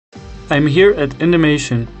I'm here at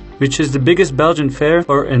Indumation, which is the biggest Belgian fair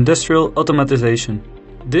for industrial automatization.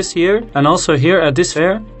 This year, and also here at this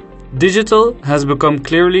fair, digital has become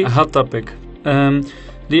clearly a hot topic.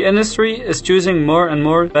 The industry is choosing more and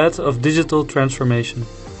more paths of digital transformation.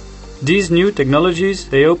 These new technologies,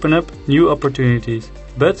 they open up new opportunities,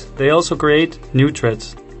 but they also create new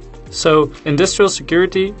threats. So, industrial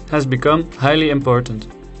security has become highly important.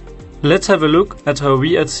 Let's have a look at how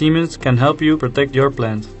we at Siemens can help you protect your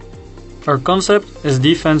plant. Our concept is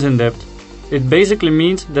defense in depth. It basically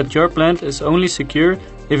means that your plant is only secure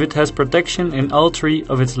if it has protection in all three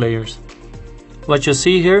of its layers. What you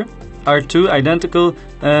see here are two identical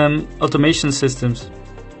automation systems.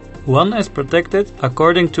 One is protected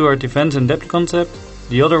according to our defense in depth concept,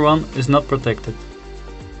 the other one is not protected.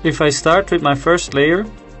 If I start with my first layer,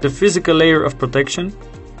 the physical layer of protection,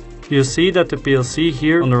 you'll see that the PLC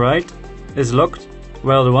here on the right is locked,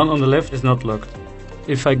 while the one on the left is not locked.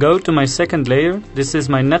 If I go to my second layer, this is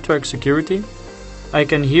my network security, I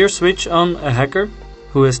can here switch on a hacker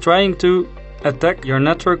who is trying to attack your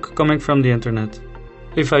network coming from the internet.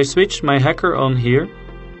 If I switch my hacker on here,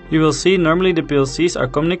 you will see normally the PLCs are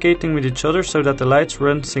communicating with each other so that the lights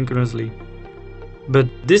run synchronously. But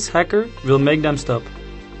this hacker will make them stop.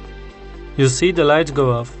 You'll see the lights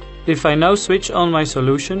go off. If I now switch on my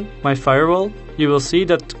solution, my firewall, you will see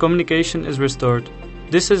that communication is restored.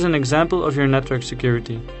 This is an example of your network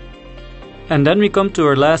security. And then we come to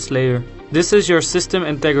our last layer. This is your system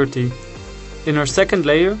integrity. In our second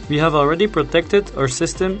layer, we have already protected our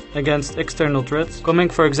system against external threats, coming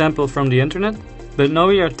for example from the internet, but now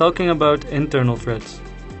we are talking about internal threats.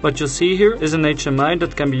 What you'll see here is an HMI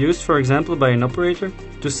that can be used for example by an operator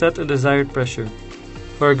to set a desired pressure.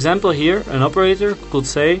 For example here, an operator could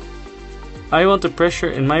say, I want the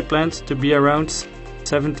pressure in my plant to be around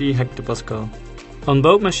 70 hectopascal. On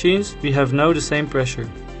both machines we have now the same pressure.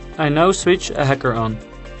 I now switch a hacker on.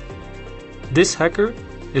 This hacker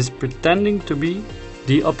is pretending to be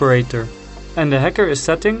the operator, and the hacker is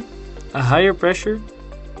setting a higher pressure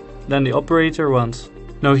than the operator wants.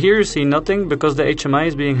 Now here you see nothing because the HMI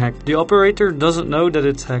is being hacked. The operator doesn't know that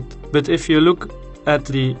it's hacked. But if you look at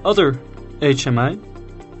the other HMI,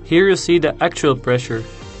 here you see the actual pressure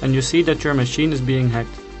and you see that your machine is being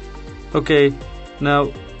hacked. Okay,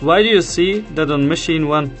 now why do you see that on machine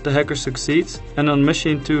 1 the hacker succeeds and on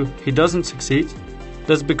machine 2 he doesn't succeed?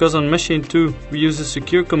 That's because on machine 2 we use a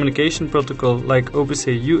secure communication protocol like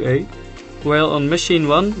OPC UA, while on machine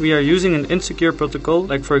 1 we are using an insecure protocol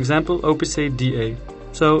like for example OPC DA.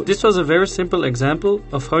 So this was a very simple example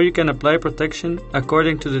of how you can apply protection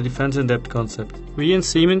according to the defense in depth concept. We in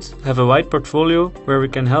Siemens have a wide portfolio where we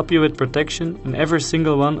can help you with protection in every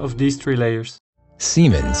single one of these three layers.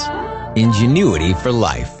 Siemens, ingenuity for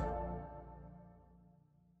life.